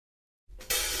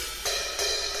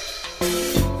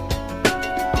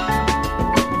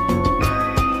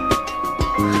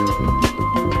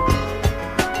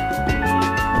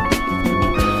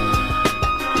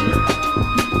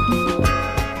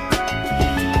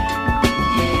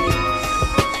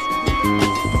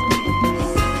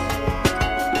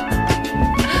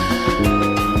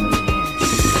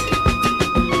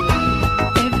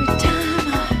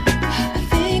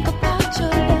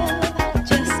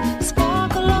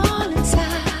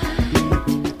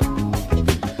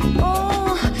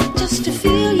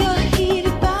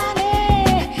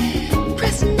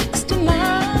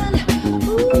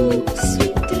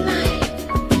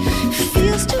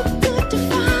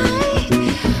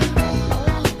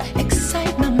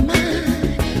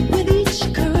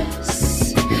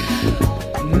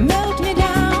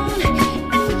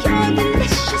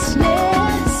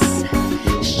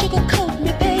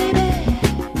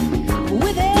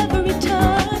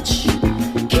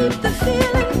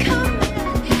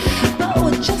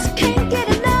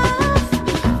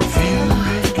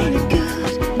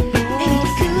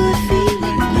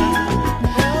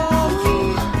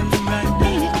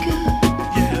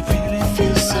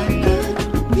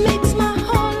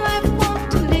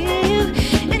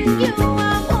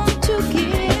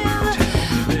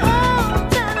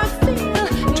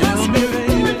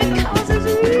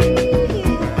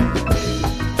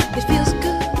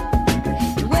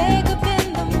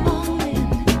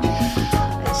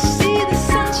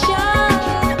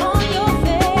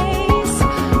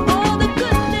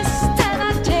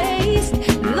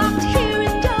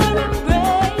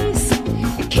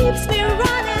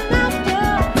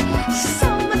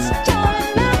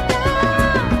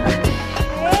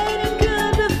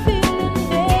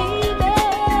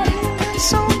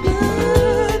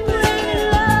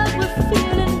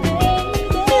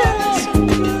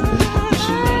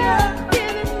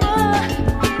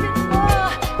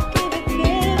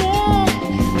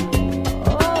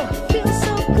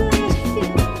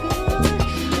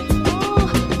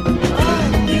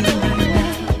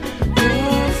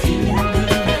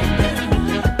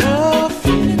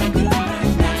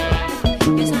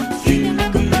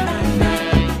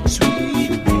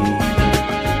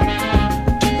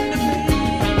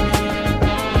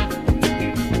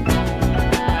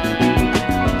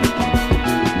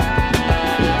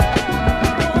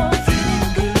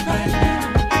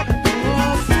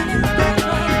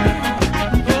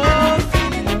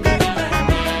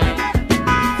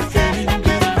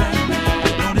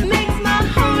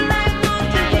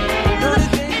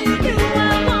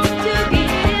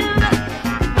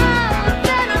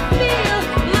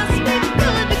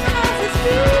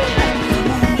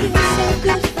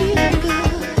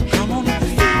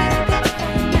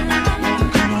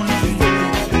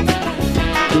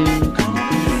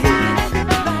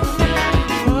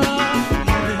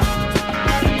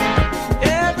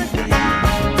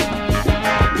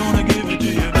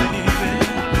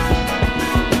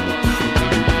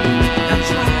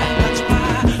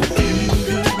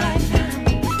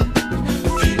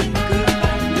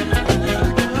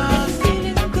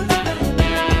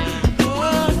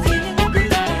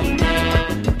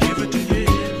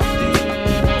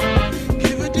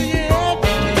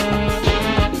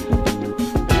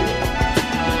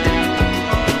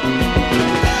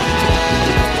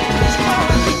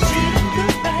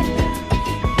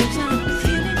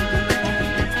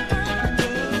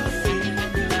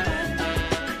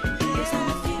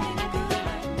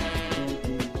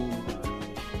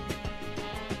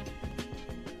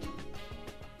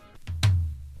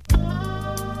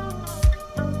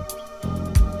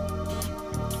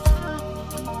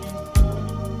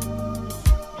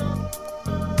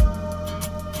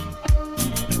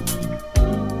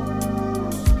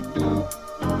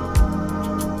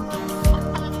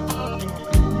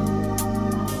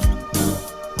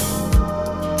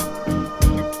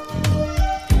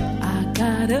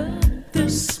Got up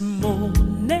this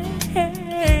morning,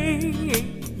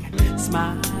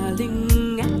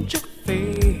 smiling at your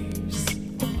face,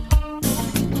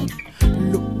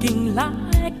 looking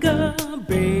like a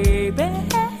baby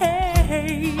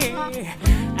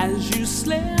as you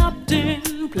slept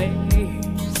in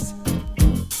place.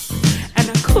 And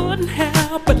I couldn't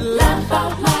help but laugh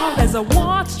out loud as I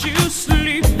watched you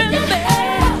sleeping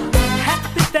there.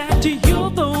 Happy that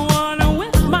you're the one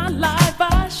with my life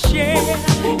I share.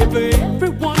 If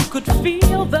everyone could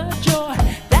feel the joy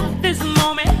that this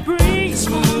moment brings,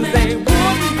 they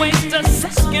wouldn't waste a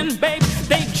second, babe.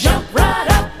 They jump right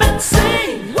up and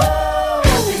sing. Woo!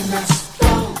 Happiness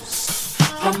flows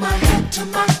from my head to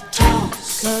my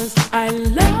toes, 'cause I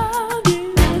love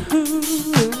you.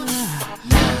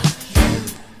 Love you.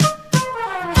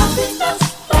 Happiness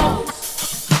flows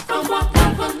from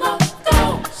wherever love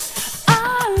goes. I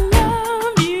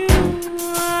love you.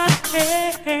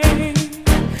 Hey.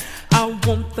 I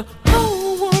want the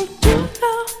whole world to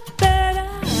know that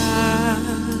I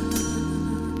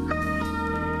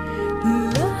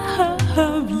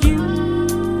love you.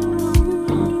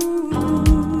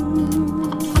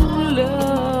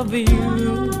 Love you,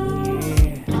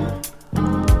 yeah.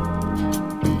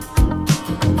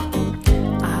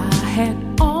 I had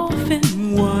often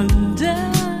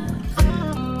wondered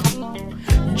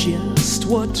just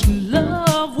what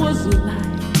love was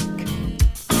like,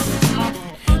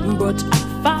 but I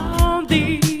found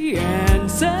the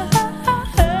answer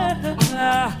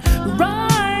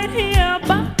right here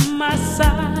by my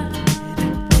side.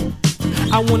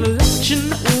 I wanna let you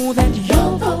know that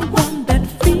you're the one that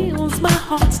feels my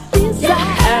heart's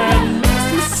desire and makes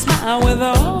me smile with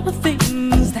all the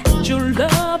things that your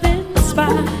love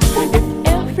inspires. If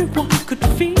everyone could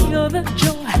feel the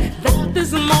joy that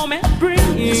this moment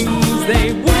brings, they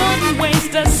wouldn't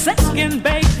waste a second,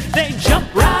 babe. They jump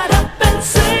right up and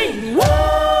sing. Woo!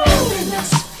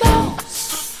 Happiness flows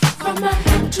from my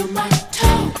head to my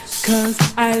toes, 'cause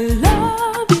I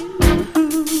love you.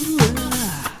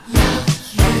 Love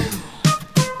you.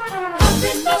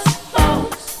 Happiness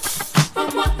flows from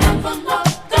wherever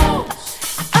love goes.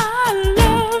 I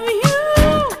love you.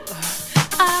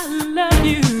 I love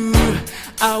you.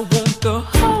 I want the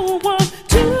whole world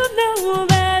to know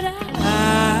that I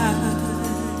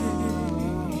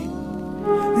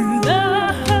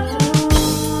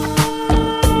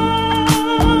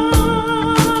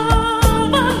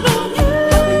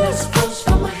happiness flows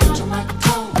from my head to my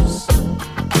toes.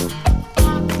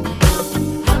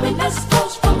 Happiness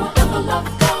flows from wherever love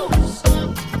goes.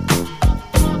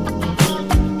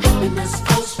 Happiness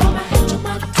flows from my head to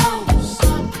my toes.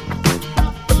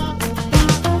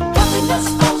 Happiness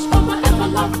flows from wherever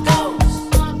love goes.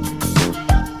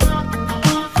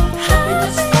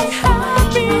 Happiness flows from my head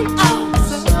to my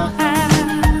toes.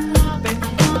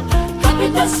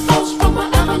 Happiness flows from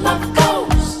wherever love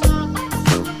goes.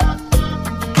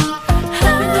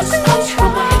 Happiness flows from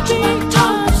my head to my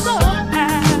toes.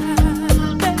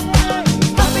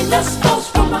 Happiness flows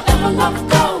from wherever love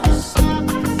goes.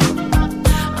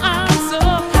 I'm so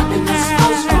happiness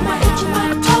flows from my head to my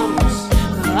toes.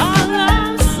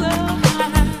 I'm so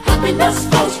happiness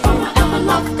flows from wherever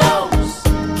love goes.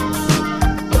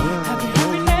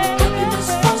 Happiness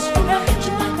flows from my head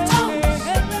to my toes.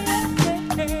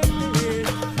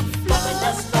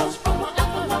 Happiness flows from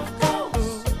wherever love goes.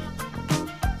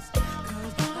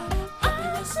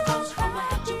 Happiness flows from my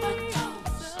head to my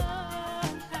toes.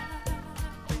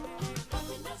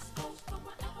 Happiness flows from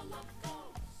wherever love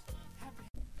goes.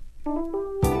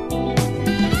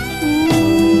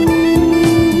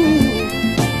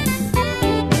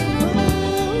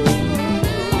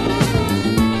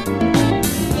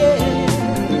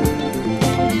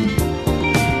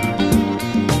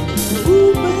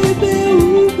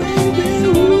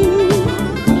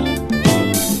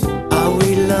 Are we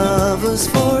lovers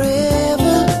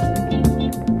forever,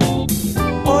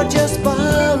 or just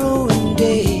borrowing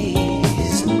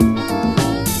days?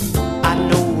 I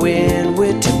know when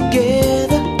we're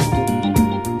together,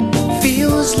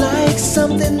 feels like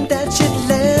something that should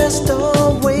last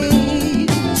always.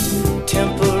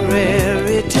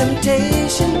 Temporary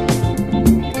temptation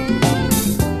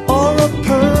or a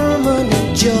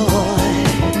permanent joy?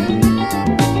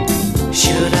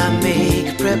 Should I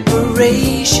make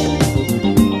preparation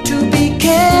to be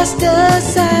cast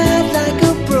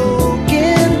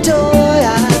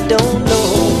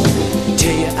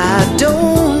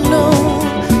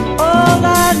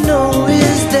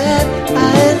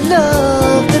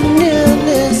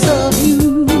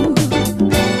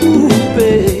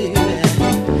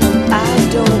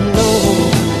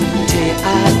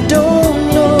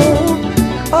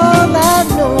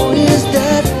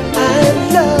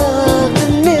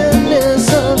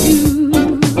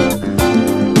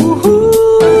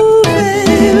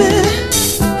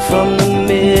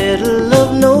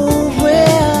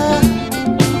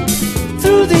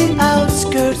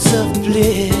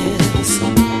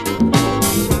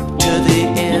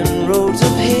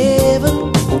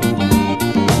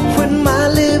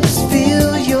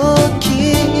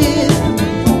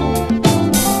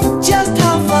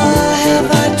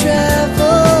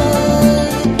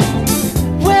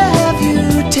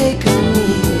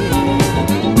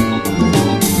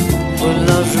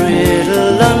love's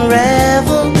riddle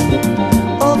unravel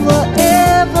or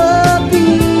forever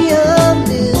be a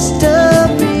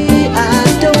mystery. I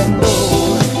don't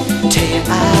know, tell you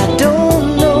I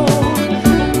don't know.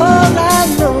 All I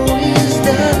know is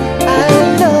that I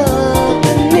love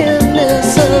the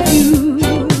nearness of you.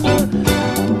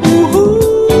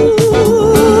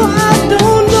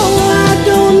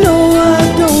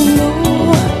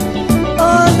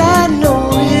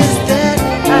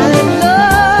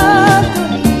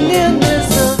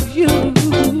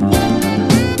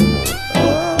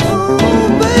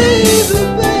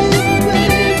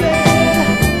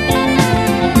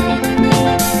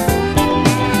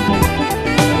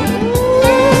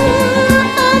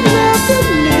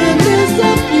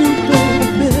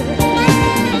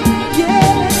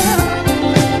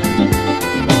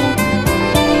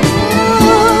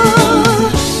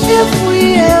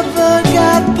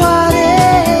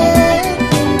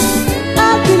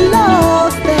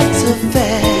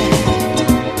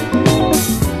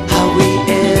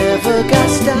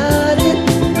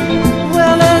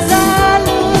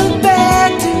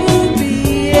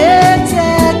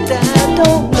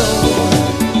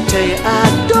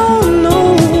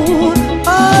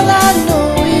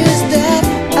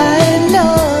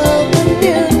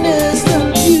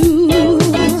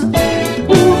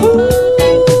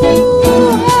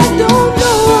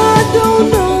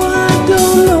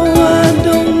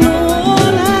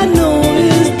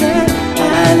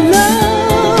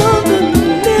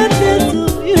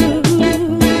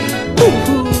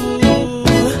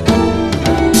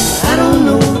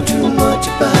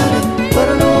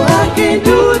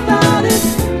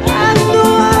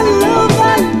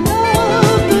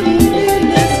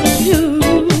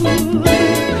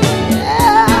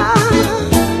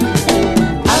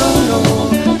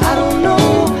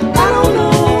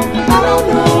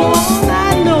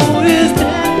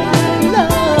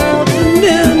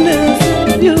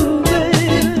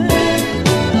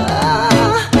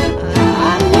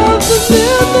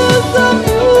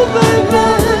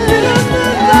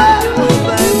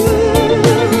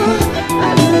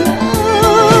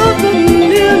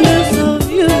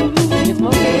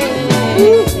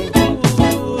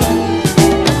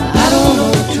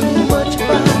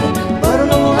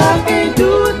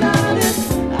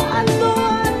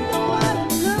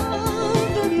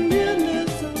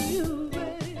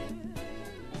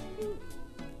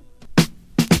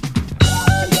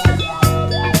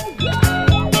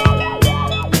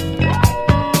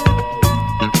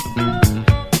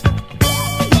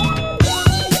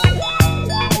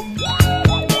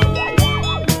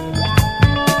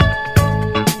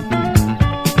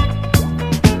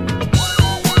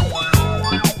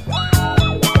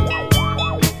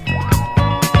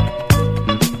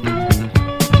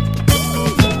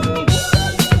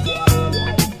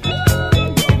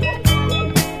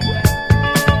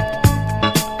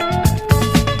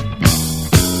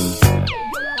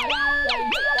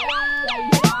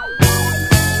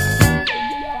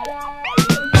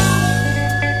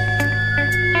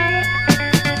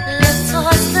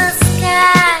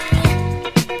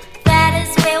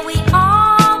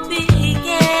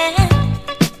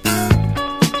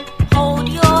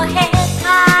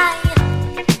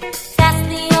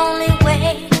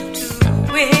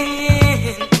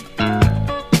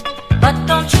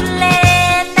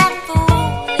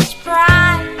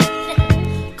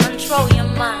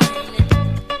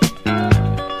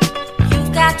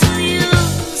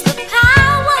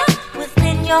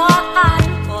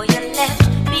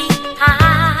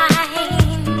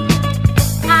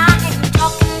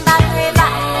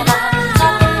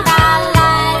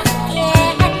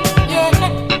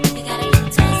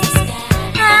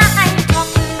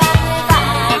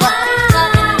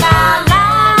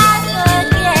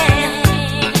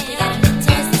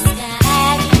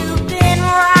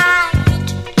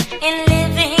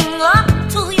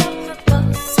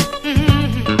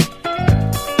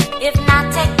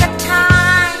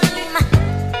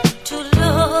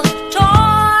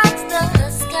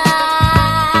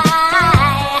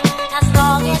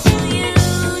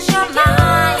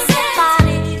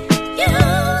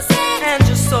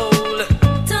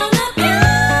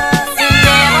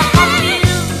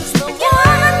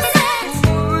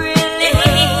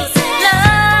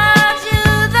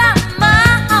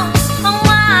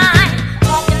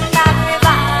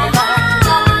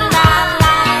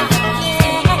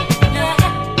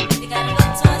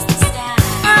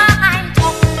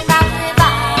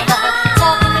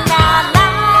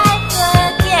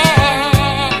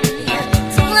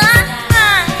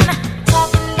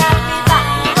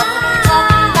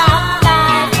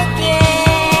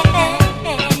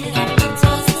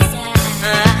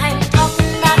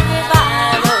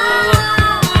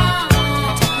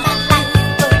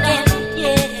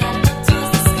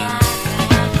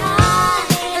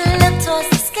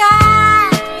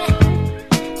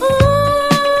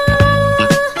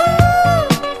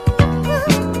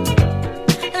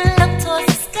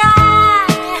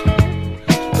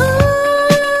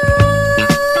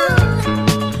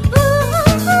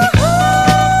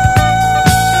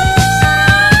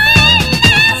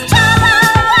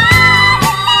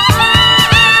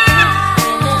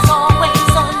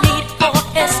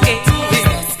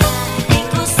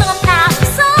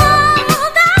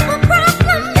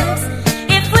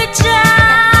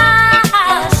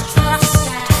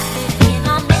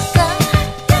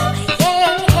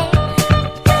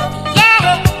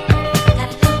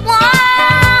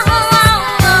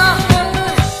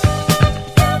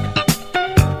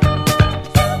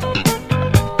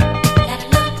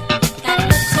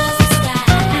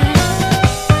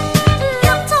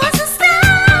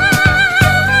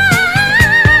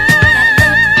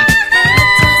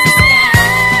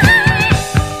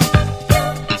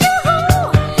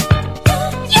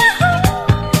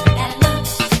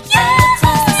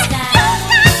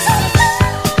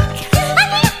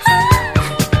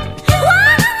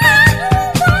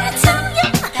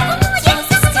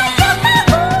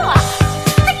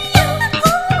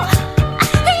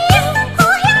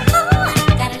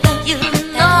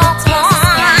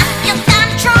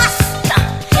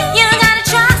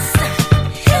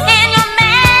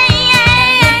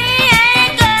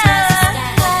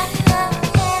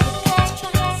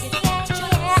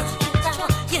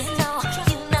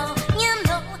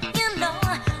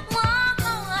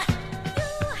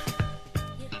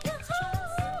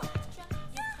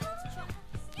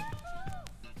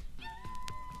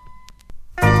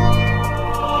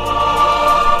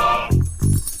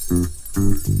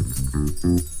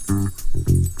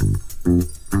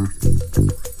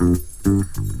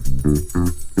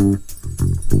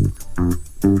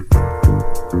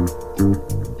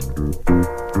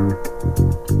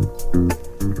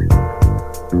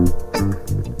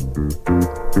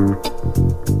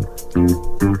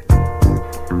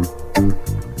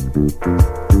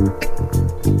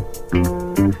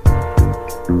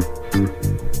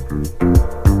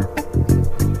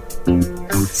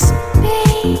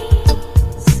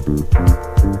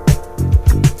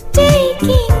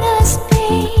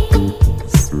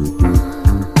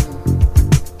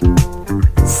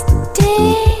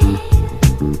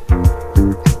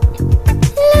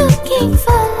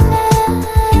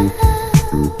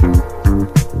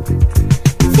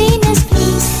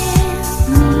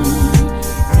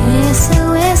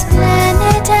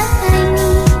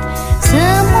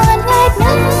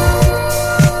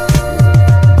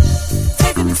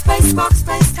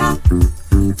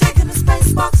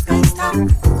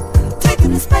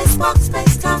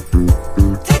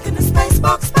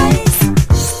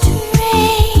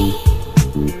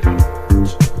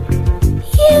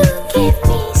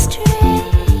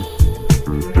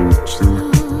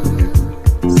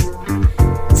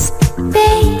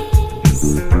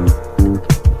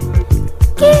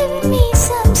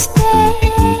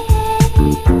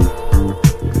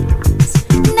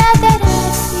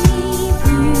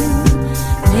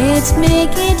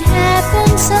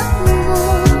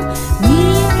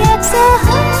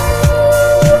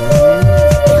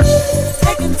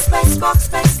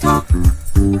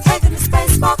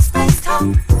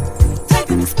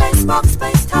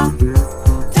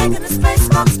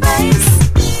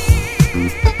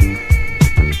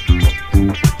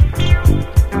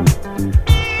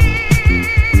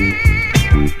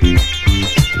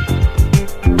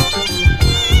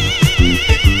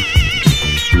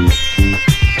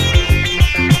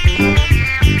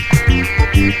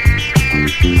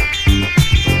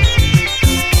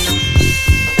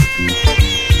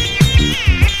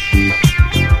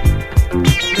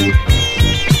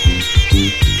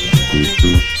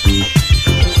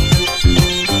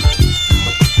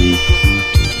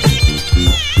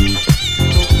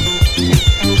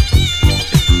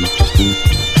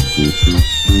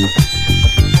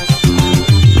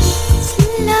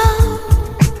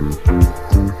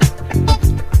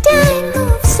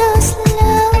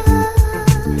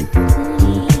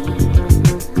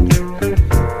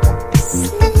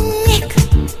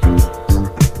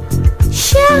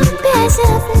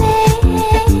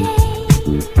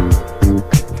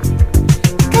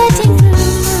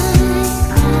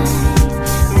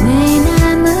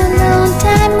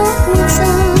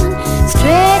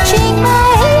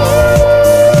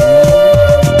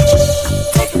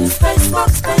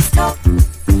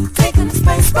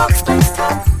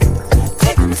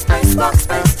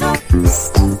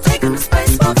 taking the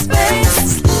space for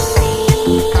space.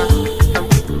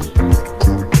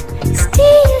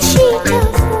 Still sheet of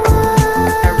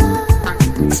water,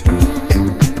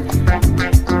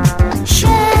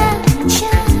 shine,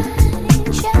 shine,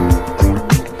 shine,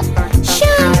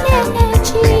 shine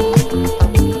energy.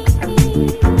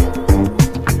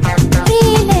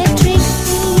 Electric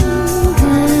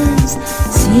fingers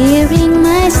searing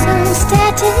my soul,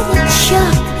 static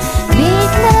shock.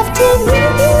 Make love to me.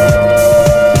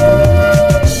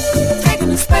 Taking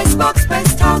the space box,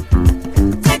 space talk.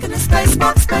 Taking the space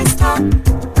box, space talk.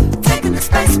 Taking the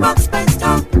space box, space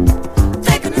talk.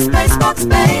 Taking the space box,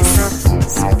 space.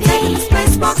 Taking the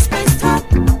space box, space talk.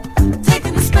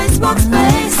 Taking the space box,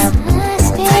 space.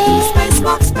 Taking the space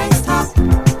box, space talk.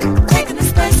 Taking the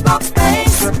space box,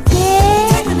 space.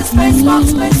 Taking the space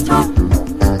box, space talk.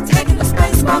 Taking the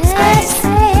space box, space.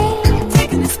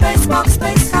 Taking the space box,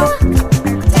 space talk.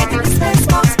 Taking the space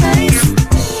box, space.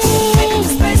 Taking the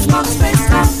space box, space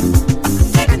talk.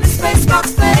 Taking the space box,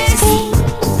 space.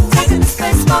 Taking the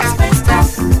space box, space talk.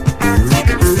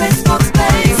 Taking the space box,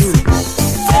 space.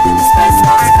 Taking the space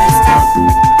box, space talk.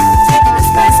 Taking the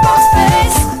space box,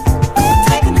 space.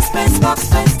 Taking the space box, space talk. Taking the space box, space. Taking the space box,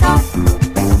 space talk.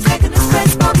 Taking the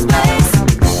space box, space.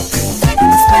 Taking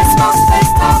the space box,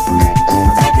 space talk.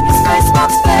 Taking the space box,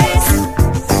 space.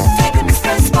 Taking the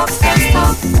space box, space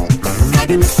talk.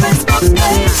 Taking the space box,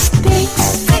 space.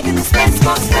 Taking the space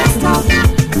box, space talk.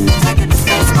 Taking the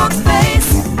space box, space.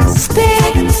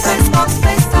 Taking the space box,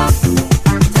 space talk.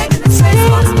 Taking the space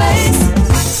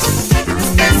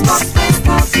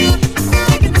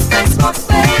box,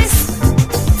 space.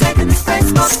 Taking the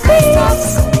space box, space talk.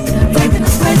 Taking the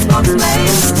space box,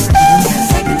 space.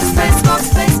 Taking the space box,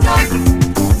 space talk.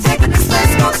 Taking the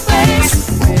space box, space.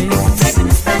 Taking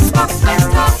the space box, space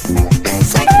talk.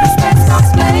 Taking the space box,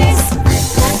 space.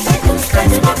 Taking the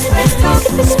space box, space talk.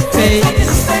 Taking the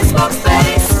space box,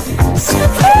 space.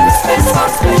 Taking the space box,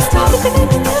 space talk.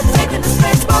 Taking the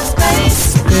space box, space.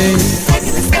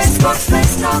 Taking the space box,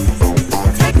 space talk.